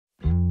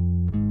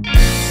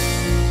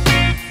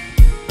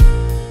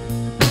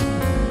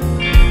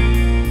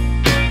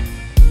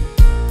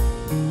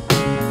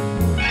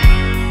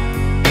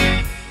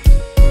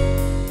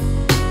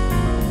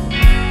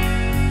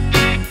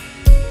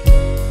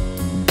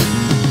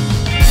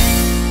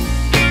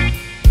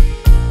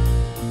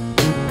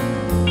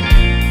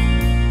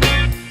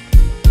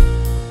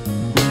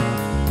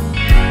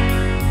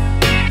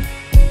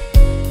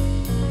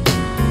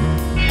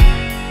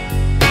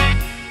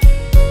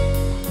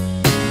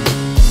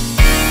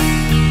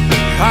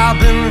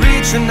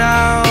reaching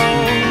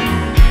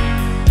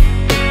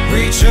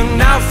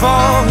out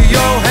for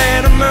your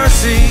hand of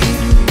mercy.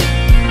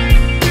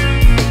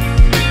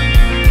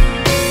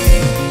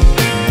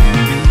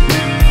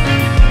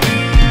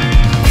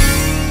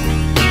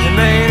 And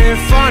ain't it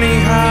funny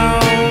how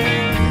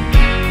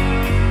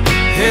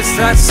it's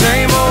that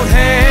same old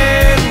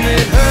hand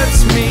that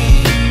hurts me?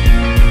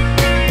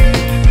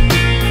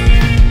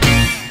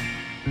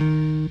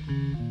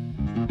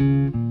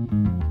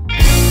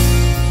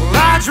 Well,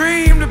 I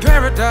dreamed of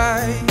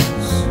paradise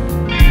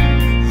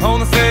on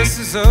the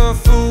faces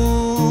of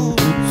fools,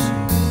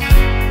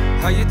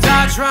 how you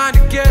die trying to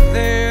get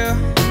there,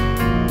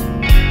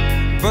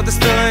 but there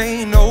still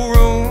ain't no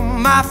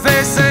room. My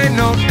face ain't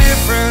no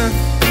different,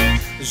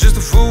 it's just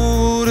a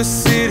fool to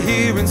sit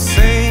here and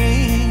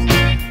sing.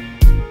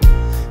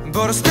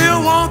 But I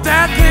still want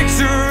that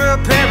picture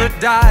of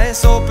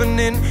paradise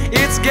opening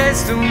its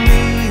gates to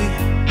me.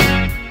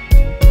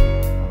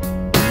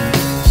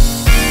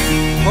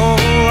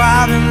 Oh,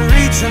 I've been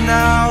reaching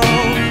out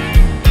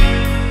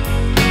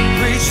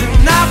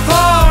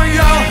for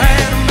your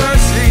hand of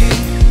mercy.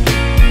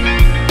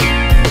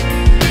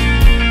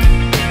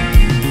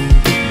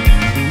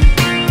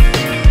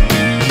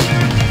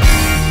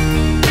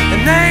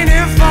 And ain't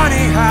it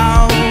funny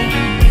how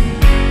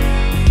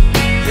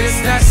it's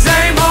that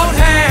same old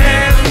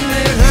hand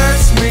that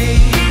hurts me?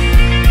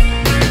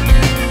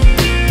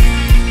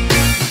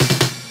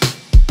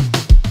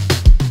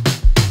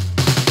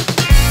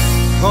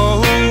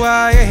 Oh,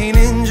 I ain't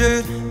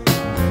injured,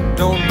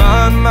 don't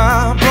mind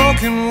my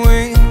broken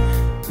wing.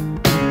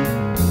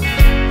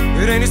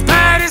 It ain't as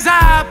bad as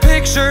I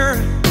pictured,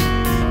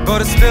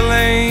 but it still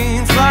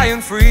ain't flying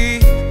free.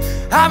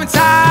 I've been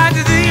tied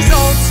to these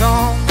old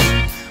songs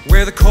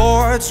where the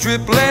chords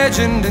strip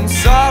legend and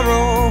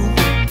sorrow.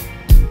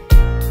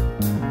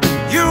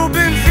 You've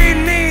been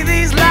feeding me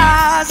these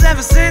lies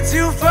ever since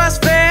you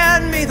first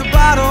fed me the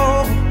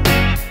bottle.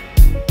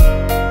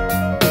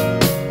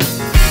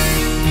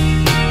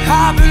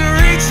 I've been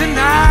reaching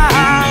out